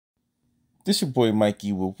This your boy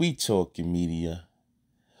Mikey with We Talking Media.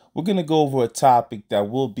 We're going to go over a topic that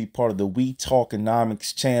will be part of the We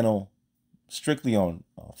Talkonomics channel, strictly on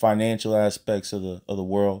financial aspects of the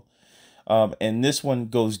world. And this one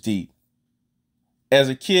goes deep. As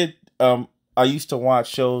a kid, I used to watch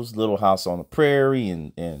shows, Little House on the Prairie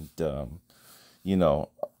and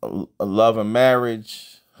Love and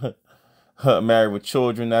Marriage, Married with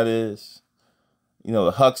Children, that is.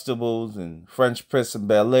 The Huxtables and French Prince of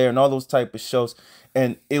Bel-Air and all those type of shows.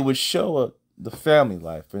 And it would show the family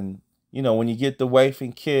life. And, when you get the wife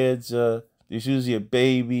and kids, there's usually a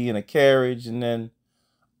baby and a carriage and then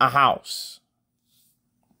a house.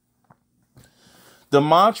 The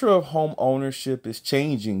mantra of home ownership is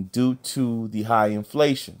changing due to the high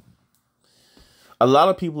inflation. A lot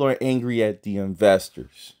of people are angry at the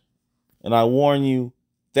investors. And I warn you,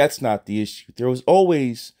 that's not the issue. There was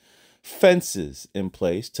always fences in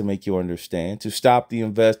place to make you understand, to stop the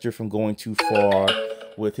investor from going too far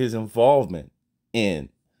with his involvement in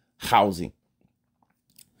housing.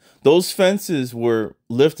 Those fences were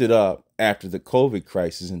lifted up after the COVID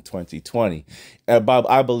crisis in 2020.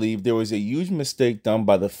 I believe there was a huge mistake done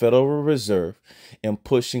by the Federal Reserve in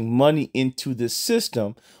pushing money into the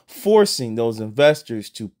system, forcing those investors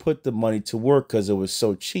to put the money to work because it was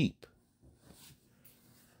so cheap.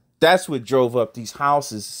 That's what drove up these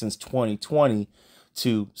houses since 2020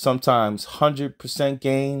 to sometimes 100%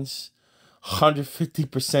 gains,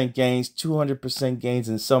 150% gains, 200% gains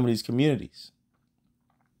in some of these communities.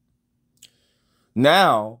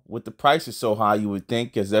 Now, with the prices so high, you would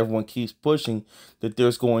think, as everyone keeps pushing, that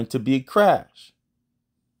there's going to be a crash.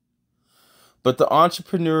 But the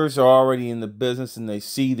entrepreneurs are already in the business and they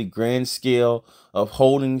see the grand scale of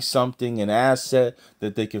holding something, an asset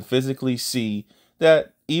that they can physically see,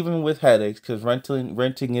 that even with headaches, because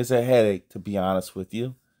renting is a headache, to be honest with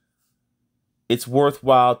you, it's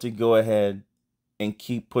worthwhile to go ahead and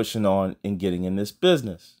keep pushing on and getting in this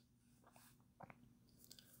business.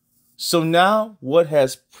 So now what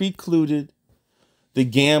has precluded the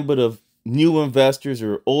gambit of new investors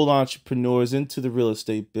or old entrepreneurs into the real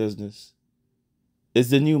estate business is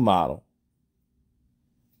the new model.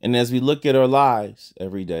 And as we look at our lives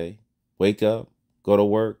every day, wake up, go to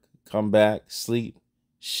work, come back, sleep,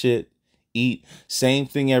 shit, eat, same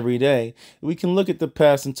thing every day. We can look at the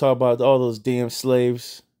past and talk about all those damn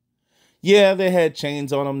slaves. Yeah, they had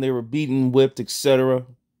chains on them, they were beaten, whipped, etc.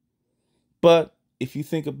 But if you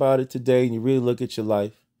think about it today and you really look at your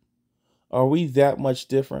life, are we that much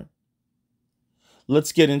different?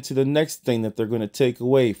 Let's get into the next thing that they're going to take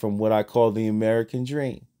away from what I call the American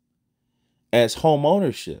dream, as home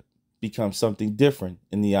ownership becomes something different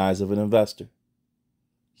in the eyes of an investor.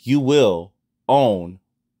 You will own.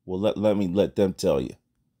 Well, let them tell you.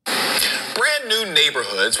 Brand new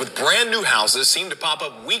neighborhoods with brand new houses seem to pop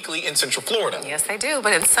up weekly in Central Florida. Yes, they do.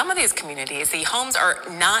 But in some of these communities, the homes are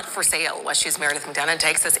not for sale. West News' Meredith McDonough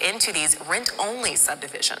takes us into these rent-only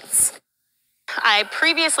subdivisions. I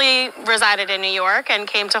previously resided in New York and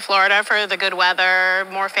came to Florida for the good weather,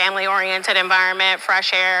 more family-oriented environment,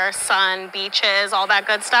 fresh air, sun, beaches, all that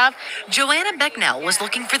good stuff. Joanna Becknell was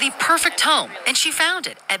looking for the perfect home, and she found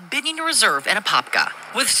it at Binion Reserve in Apopka.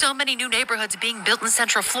 With so many new neighborhoods being built in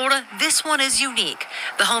Central Florida, this one is unique.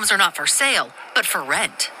 The homes are not for sale, but for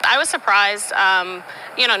rent. I was surprised.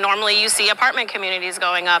 Normally you see apartment communities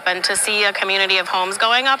going up, and to see a community of homes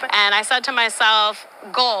going up. And I said to myself,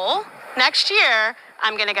 goal, next year,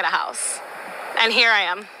 I'm going to get a house. And here I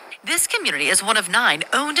am. This community is one of 9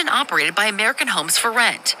 owned and operated by American Homes for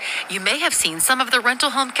Rent. You may have seen some of the rental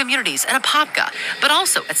home communities in Apopka, but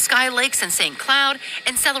also at Sky Lakes in St. Cloud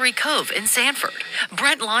and Celery Cove in Sanford.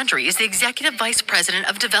 Brent Laundrie is the Executive Vice President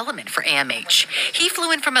of Development for AMH. He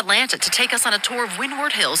flew in from Atlanta to take us on a tour of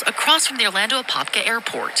Windward Hills across from the Orlando Apopka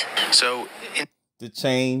Airport. The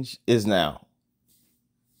change is now.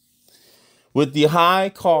 With the high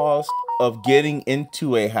cost of getting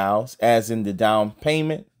into a house, as in the down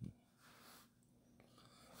payment,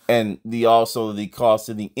 and the cost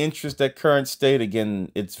of the interest at current state,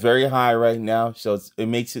 again, it's very high right now, so it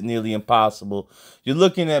makes it nearly impossible. You're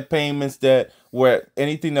looking at payments that where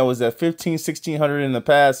anything that was at $1,600 in the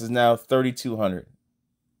past is now $3,200.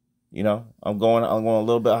 I'm going a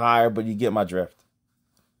little bit higher, but you get my drift.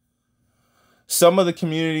 Some of the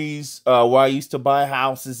communities where I used to buy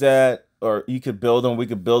houses at, or we could build them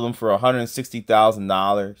for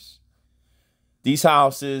 $160,000. These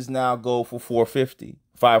houses now go for $450,000,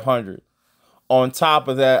 $500,000. On top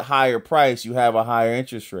of that higher price, you have a higher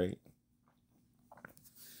interest rate.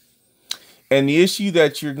 And the issue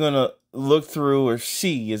that you're going to look through or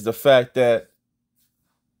see is the fact that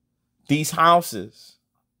these houses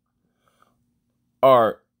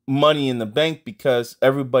are money in the bank because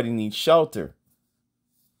everybody needs shelter.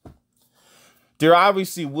 There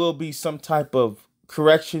obviously will be some type of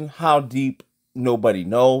correction. How deep, nobody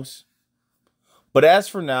knows. But as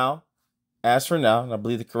for now, and I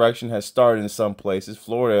believe the correction has started in some places.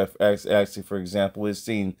 Florida, actually, for example, is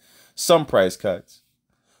seeing some price cuts.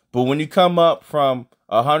 But when you come up from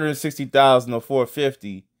 160,000 to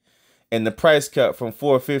 450, and the price cut from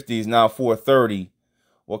 450 is now 430,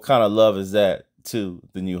 what kind of love is that to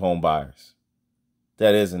the new home buyers?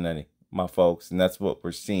 That isn't any, my folks, and that's what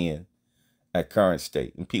we're seeing at current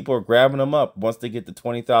state. And people are grabbing them up once they get the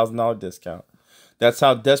 $20,000 discount. That's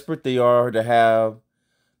how desperate they are to have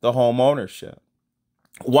the home ownership.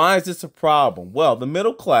 Why is this a problem? Well, the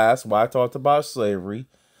middle class, why I talked about slavery,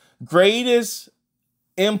 greatest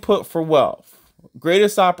input for wealth,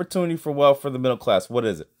 greatest opportunity for wealth for the middle class. What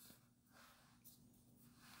is it?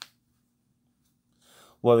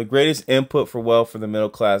 Well, the greatest input for wealth for the middle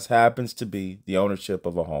class happens to be the ownership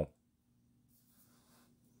of a home.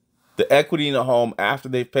 The equity in a home after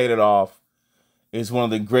they've paid it off is one of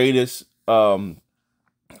the greatest, what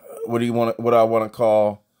I want to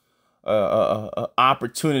call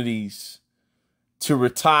opportunities to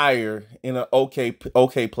retire in an okay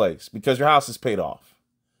place because your house is paid off.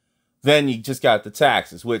 Then you just got the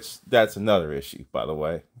taxes, which that's another issue, by the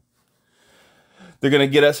way. They're going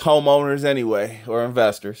to get us homeowners anyway, or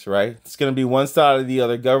investors, right? It's going to be one side or the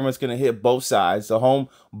other. Government's going to hit both sides. The home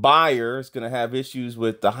buyer is going to have issues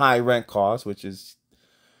with the high rent costs, which is,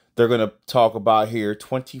 they're going to talk about here,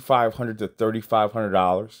 $2,500 to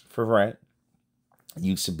 $3,500 for rent. It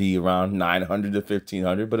used to be around $900 to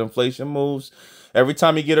 $1,500, but inflation moves. Every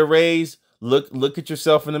time you get a raise, look at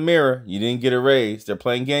yourself in the mirror. You didn't get a raise. They're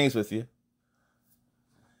playing games with you.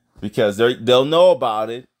 Because they'll know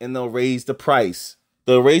about it and they'll raise the price.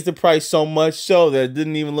 They'll raise the price so much so that it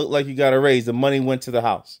didn't even look like you got a raise. The money went to the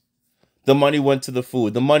house. The money went to the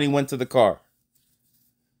food. The money went to the car.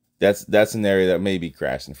 That's an area that may be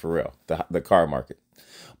crashing for real, the car market.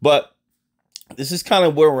 But this is kind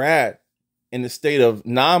of where we're at in the state of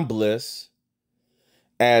non-bliss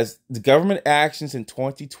as the government actions in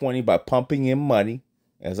 2020 by pumping in money,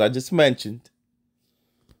 as I just mentioned,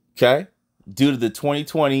 okay, due to the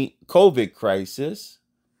 2020 COVID crisis,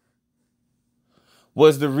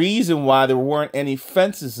 was the reason why there weren't any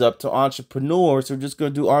fences up to entrepreneurs who are just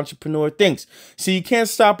going to do entrepreneur things. See, you can't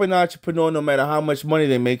stop an entrepreneur no matter how much money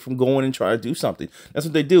they make from going and trying to do something. That's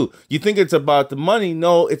what they do. You think it's about the money?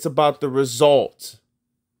 No, it's about the result.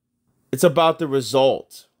 It's about the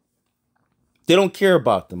result. They don't care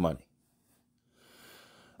about the money.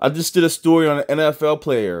 I just did a story on an NFL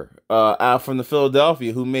player out from the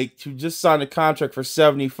Philadelphia who just signed a contract for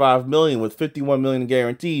 $75 million with $51 million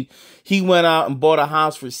guaranteed. He went out and bought a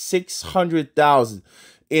house for $600,000.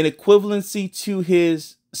 In equivalency to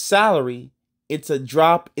his salary, it's a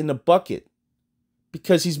drop in the bucket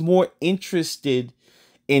because he's more interested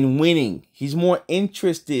in winning. He's more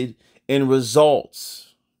interested in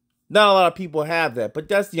results. Not a lot of people have that, but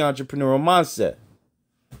that's the entrepreneurial mindset.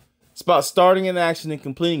 It's about starting an action and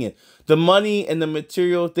completing it. The money and the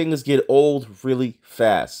material things get old really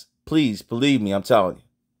fast. Please, believe me, I'm telling you.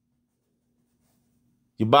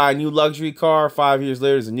 You buy a new luxury car, 5 years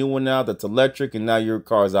later, there's a new one now that's electric, and now your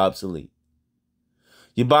car is obsolete.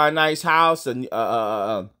 You buy a nice house,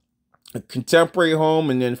 a contemporary home,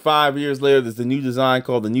 and then 5 years later, there's the new design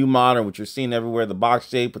called the New Modern, which you're seeing everywhere, the box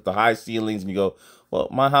shape with the high ceilings, and you go, well,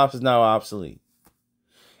 my house is now obsolete.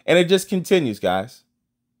 And it just continues, guys.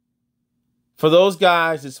 For those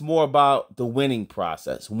guys, it's more about the winning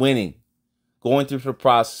process, winning, going through the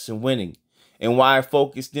process and winning. And why I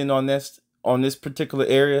focused in on this particular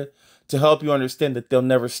area, to help you understand that they'll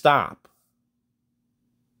never stop.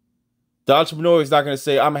 The entrepreneur is not going to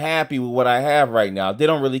say, I'm happy with what I have right now. They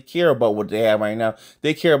don't really care about what they have right now.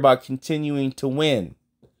 They care about continuing to win.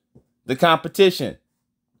 The competition.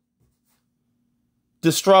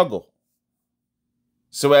 The struggle.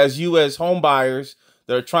 So as home buyers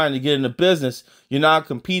that are trying to get into business, you're now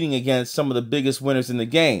competing against some of the biggest winners in the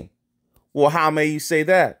game. Well, how may you say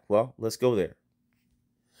that? Well, let's go there.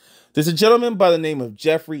 There's a gentleman by the name of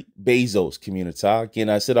Jeffrey Bezos, community. Again,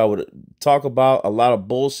 I said I would talk about a lot of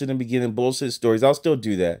bullshit in the beginning, bullshit stories. I'll still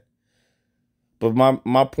do that. But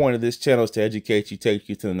my point of this channel is to educate you, take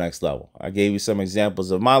you to the next level. I gave you some examples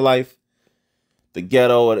of my life, the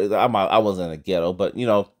ghetto. I wasn't in a ghetto, but,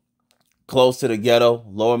 close to the ghetto,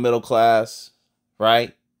 lower middle class.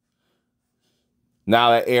 Right?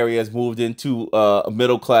 Now that area has moved into a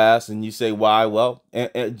middle class, and you say, why? Well,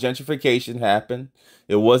 gentrification happened.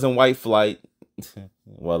 It wasn't white flight.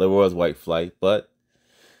 Well, there was white flight, but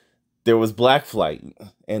there was black flight,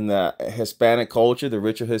 and the Hispanic culture, the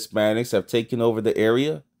richer Hispanics have taken over the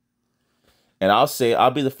area. And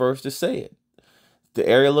I'll be the first to say it. The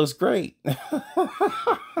area looks great.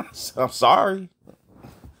 So I'm sorry.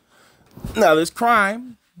 Now there's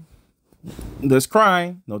crime. There's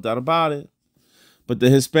crime, no doubt about it. But the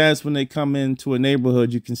Hispanics, when they come into a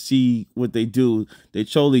neighborhood, you can see what they do. They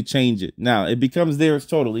totally change it. Now it becomes theirs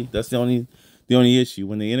totally. That's the only issue.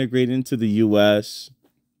 When they integrate into the U.S.,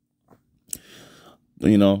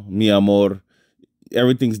 you know, mi amor,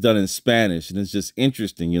 everything's done in Spanish, and it's just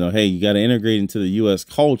interesting. You know, hey, you got to integrate into the U.S.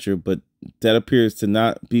 culture, but that appears to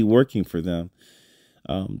not be working for them.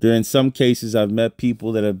 There, in some cases, I've met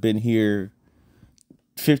people that have been here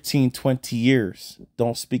 15, 20 years,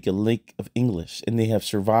 don't speak a lick of English, and they have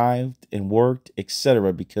survived and worked,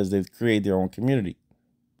 etc., because they've created their own community.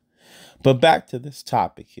 But back to this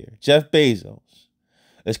topic here. Jeff Bezos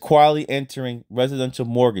is quietly entering residential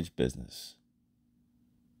mortgage business.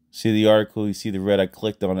 See the article, you see the red, I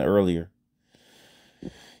clicked on it earlier.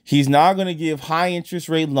 He's now going to give high interest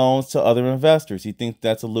rate loans to other investors. He thinks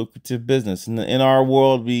that's a lucrative business. In our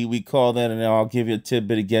world, we call that, and I'll give you a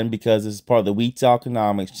tidbit again because this is part of the We Talk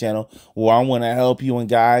Economics channel, where I want to help you and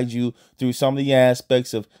guide you through some of the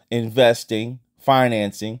aspects of investing,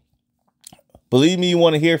 financing. Believe me, you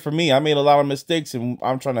want to hear from me. I made a lot of mistakes, and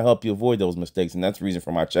I'm trying to help you avoid those mistakes, and that's the reason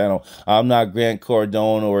for my channel. I'm not Grant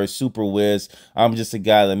Cardone or a super whiz. I'm just a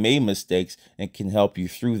guy that made mistakes and can help you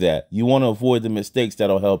through that. You want to avoid the mistakes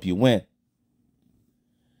that'll help you win.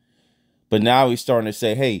 But now he's starting to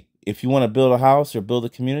say, hey, if you want to build a house or build a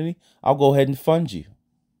community, I'll go ahead and fund you.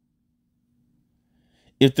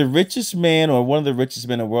 If the richest man or one of the richest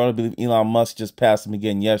men in the world, I believe Elon Musk just passed him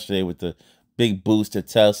again yesterday with the big boost to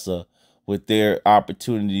Tesla, with their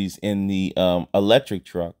opportunities in the electric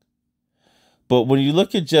truck. But when you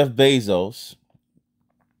look at Jeff Bezos,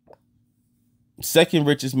 second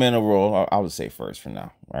richest man in the world, I would say first for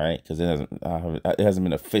now, all right? Because it hasn't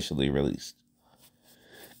been officially released.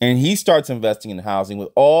 And he starts investing in housing with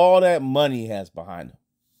all that money he has behind him.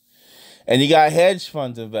 And you got hedge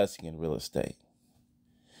funds investing in real estate.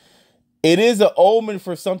 It is an omen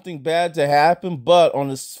for something bad to happen, but on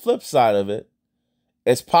the flip side of it,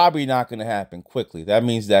 it's probably not going to happen quickly. That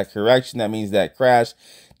means that correction, that means that crash.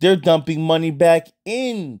 They're dumping money back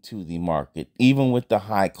into the market, even with the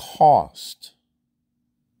high cost.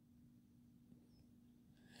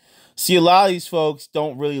 See, a lot of these folks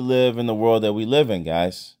don't really live in the world that we live in,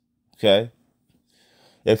 guys. Okay?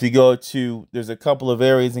 If you go to, there's a couple of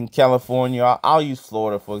areas in California. I'll use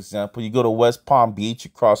Florida, for example. You go to West Palm Beach, you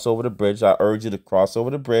cross over the bridge. I urge you to cross over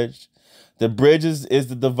the bridge. The bridge is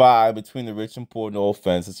the divide between the rich and poor, no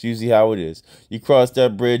offense. It's usually how it is. You cross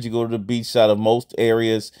that bridge, you go to the beach side of most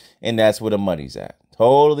areas, and that's where the money's at.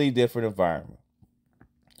 Totally different environment.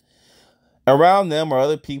 Around them are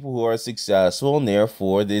other people who are successful, and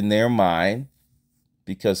therefore, in their mind,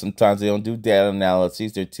 because sometimes they don't do data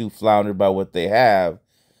analyses, they're too floundered by what they have,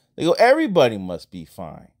 they go, everybody must be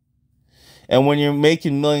fine. And when you're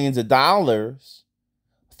making millions of dollars,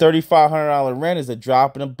 $3,500 rent is a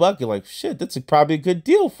drop in a bucket. Like, shit, that's probably a good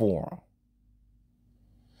deal for them.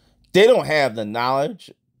 They don't have the knowledge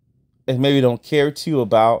and maybe don't care to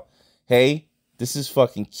about, hey, this is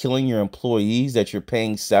fucking killing your employees that you're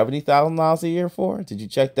paying $70,000 a year for. Did you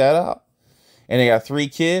check that out? And they got 3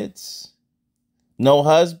 kids. No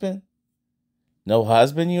husband. No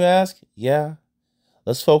husband, you ask? Yeah.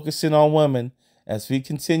 Let's focus in on women as we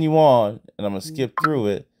continue on. And I'm going to skip through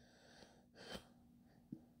it.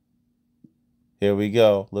 Here we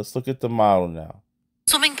go. Let's look at the model now.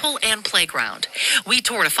 Swimming pool and playground. We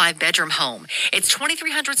toured a 5-bedroom home. It's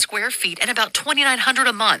 2,300 square feet and about $2,900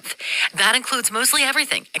 a month. That includes mostly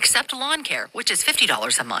everything except lawn care, which is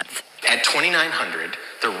 $50 a month. At $2,900,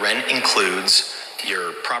 the rent includes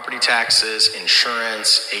your property taxes,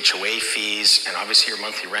 insurance, HOA fees, and obviously your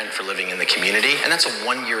monthly rent for living in the community. And that's a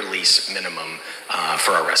 1-year lease minimum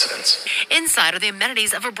for our residents. Inside are the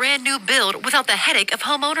amenities of a brand new build without the headache of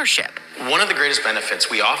home ownership. One of the greatest benefits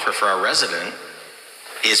we offer for our resident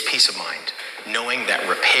is peace of mind, knowing that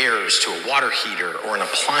repairs to a water heater or an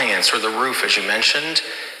appliance or the roof, as you mentioned,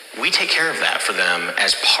 we take care of that for them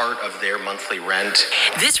as part of their monthly rent.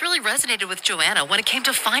 This really resonated with Joanna when it came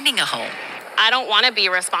to finding a home. I don't want to be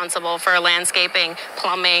responsible for landscaping,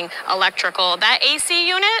 plumbing, electrical. That AC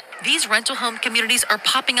unit? These rental home communities are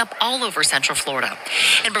popping up all over Central Florida.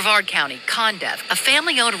 In Brevard County, Condev, a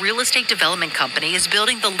family-owned real estate development company, is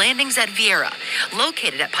building the Landings at Viera,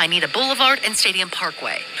 located at Pineda Boulevard and Stadium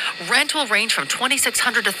Parkway. Rent will range from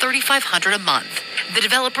 $2,600 to $3,500 a month. The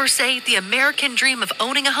developers say the American dream of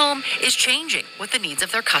owning a home is changing with the needs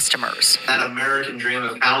of their customers. That American dream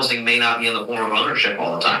of housing may not be in the form of ownership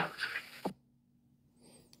all the time.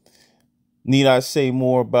 Need I say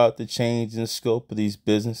more about the change in the scope of these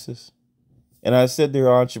businesses? And I said they're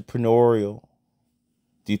entrepreneurial.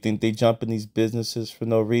 Do you think they jump in these businesses for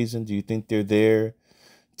no reason? Do you think they're there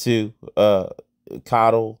to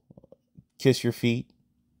coddle, kiss your feet?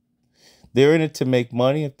 They're in it to make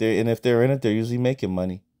money. If they're in it, they're usually making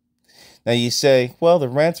money. Now you say, well, the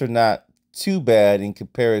rents are not too bad in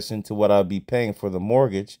comparison to what I'll be paying for the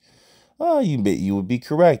mortgage. Oh, you would be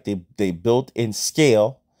correct. They built in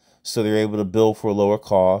scale, so they're able to build for lower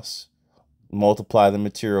costs, multiply the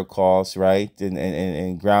material costs, right,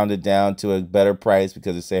 and ground it down to a better price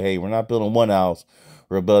because they say, hey, we're not building one house,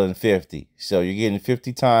 we're building 50. So you're getting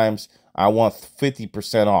 50 times. I want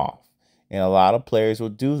 50% off. And a lot of players will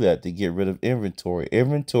do that to get rid of inventory.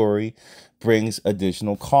 Inventory brings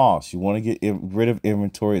additional costs. You want to get rid of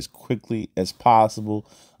inventory as quickly as possible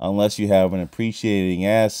unless you have an appreciating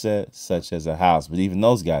asset such as a house. But even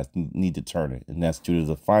those guys need to turn it, and that's due to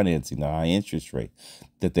the financing, the high interest rate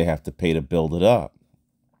that they have to pay to build it up.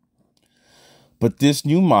 But this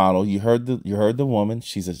new model, you heard the woman.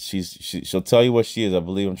 She'll tell you what she is. I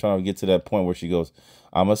believe I'm trying to get to that point where she goes,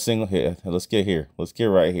 I'm a single here. Let's get here. Let's get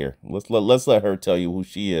right here. Let's let her tell you who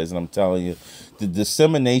she is. And I'm telling you, the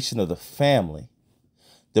dissemination of the family,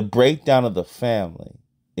 the breakdown of the family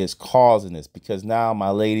is causing this. Because now, my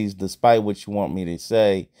ladies, despite what you want me to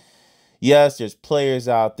say, yes, there's players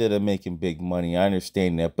out there that are making big money. I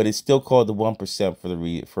understand that, but it's still called the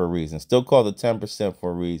 1% for a reason. Still called the 10% for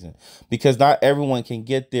a reason, because not everyone can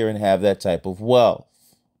get there and have that type of wealth.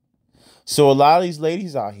 So a lot of these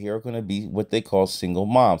ladies out here are going to be what they call single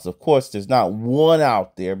moms. Of course, there's not one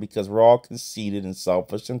out there, because we're all conceited and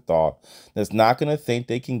selfish in thought, that's not going to think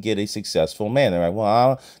they can get a successful man. They're like,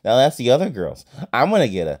 well, now that's the other girls. I'm going to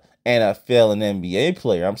get a NFL and NBA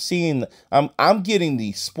player. I'm getting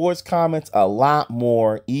the sports comments a lot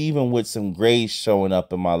more, even with some grays showing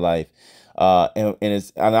up in my life. And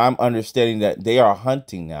I'm understanding that they are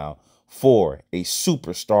hunting now for a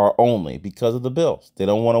superstar only because of the bills. They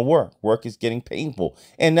don't want to work. Work is getting painful.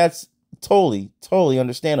 And that's totally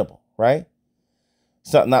understandable, right?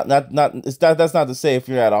 So that's not to say if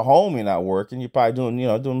you're at a home, you're not working. You're probably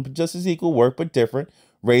doing just as equal work, but different.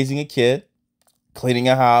 Raising a kid, cleaning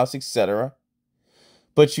a house, etc.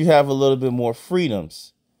 But you have a little bit more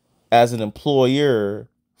freedoms as an employer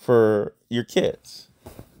for your kids,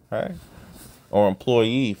 right? Or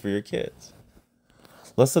employee for your kids.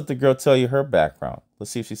 Let's let the girl tell you her background.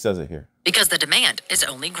 Let's see if she says it here. Because the demand is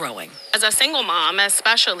only growing. As a single mom,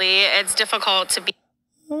 especially, it's difficult to be.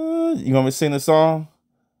 You want me to sing the song?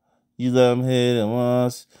 You let him hit it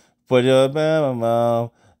once, put your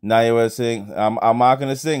mom. Now you want to sing. I'm not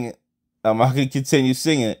going to sing it. I'm not going to continue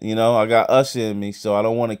singing it. I got Usher in me, so I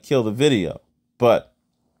don't want to kill the video. But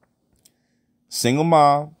single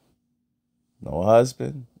mom, no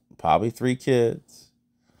husband, probably 3 kids,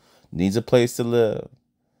 needs a place to live.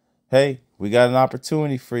 Hey, we got an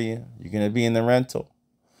opportunity for you. You're going to be in the rental.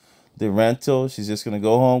 The rental, she's just going to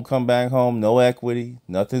go home, come back home, no equity.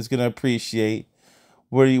 Nothing's going to appreciate.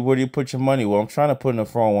 Where do you put your money? Well, I'm trying to put in a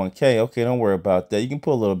 401k. Okay, don't worry about that. You can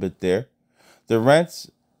put a little bit there. The rents,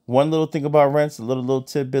 one little thing about rents, a little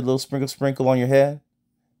tidbit, a little sprinkle on your head.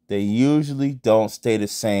 They usually don't stay the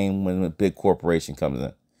same when a big corporation comes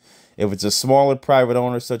in. If it's a smaller private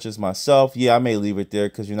owner such as myself, yeah, I may leave it there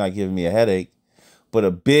because you're not giving me a headache. But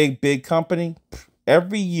a big company,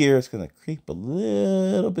 every year it's going to creep a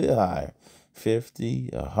little bit higher.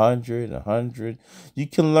 50, 100. You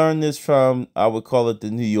can learn this from, I would call it the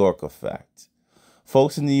New York effect.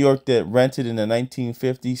 Folks in New York that rented in the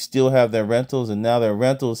 1950s still have their rentals, and now their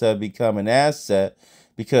rentals have become an asset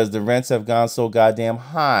because the rents have gone so goddamn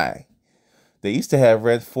high. They used to have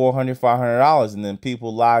rent $400, $500, and then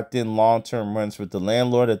people locked in long-term rents with the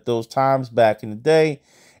landlord at those times back in the day.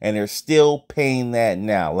 And they're still paying that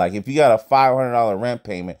now. Like if you got a $500 rent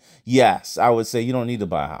payment, yes, I would say you don't need to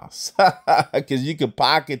buy a house because you can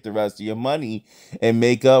pocket the rest of your money and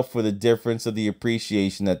make up for the difference of the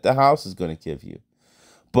appreciation that the house is going to give you.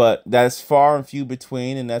 But that's far and few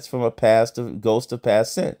between, and that's from a ghost of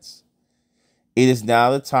past since. It is now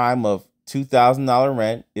the time of $2,000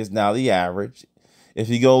 rent is now the average. If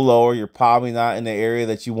you go lower, you're probably not in the area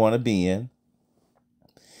that you want to be in.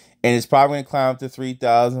 And it's probably going to climb up to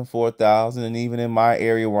 3,000, 4,000. And even in my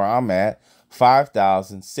area where I'm at,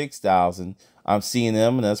 5,000, 6,000. I'm seeing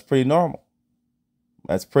them, and that's pretty normal.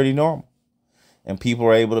 That's pretty normal. And people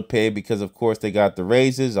are able to pay because, of course, they got the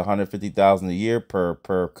raises, $150,000 a year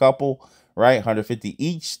per couple, right? $150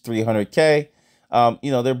 each, $300K.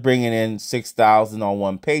 They're bringing in $6,000 on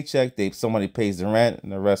one paycheck. Somebody pays the rent,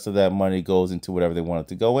 and the rest of that money goes into whatever they want it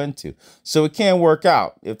to go into. So it can work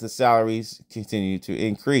out if the salaries continue to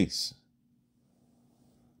increase.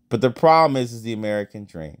 But the problem is the American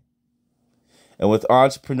dream. And with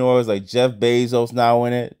entrepreneurs like Jeff Bezos now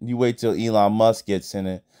in it, you wait till Elon Musk gets in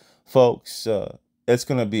it, folks. It's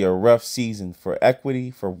going to be a rough season for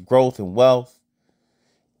equity, for growth and wealth.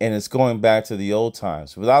 And it's going back to the old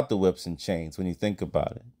times without the whips and chains when you think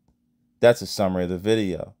about it. That's a summary of the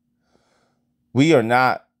video. We are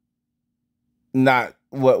not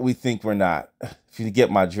what we think we're not, if you get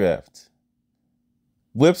my drift.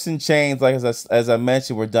 Whips and chains, like as I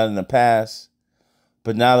mentioned, were done in the past.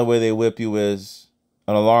 But now the way they whip you is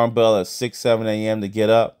an alarm bell at 6, 7 a.m. to get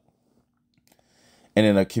up. And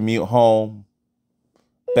then a commute home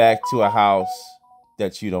back to a house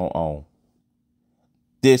that you don't own.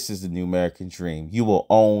 This is the new American dream. You will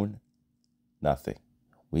own nothing.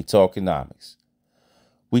 We talk economics.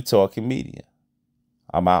 We talking media.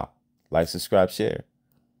 I'm out. Like, subscribe, share.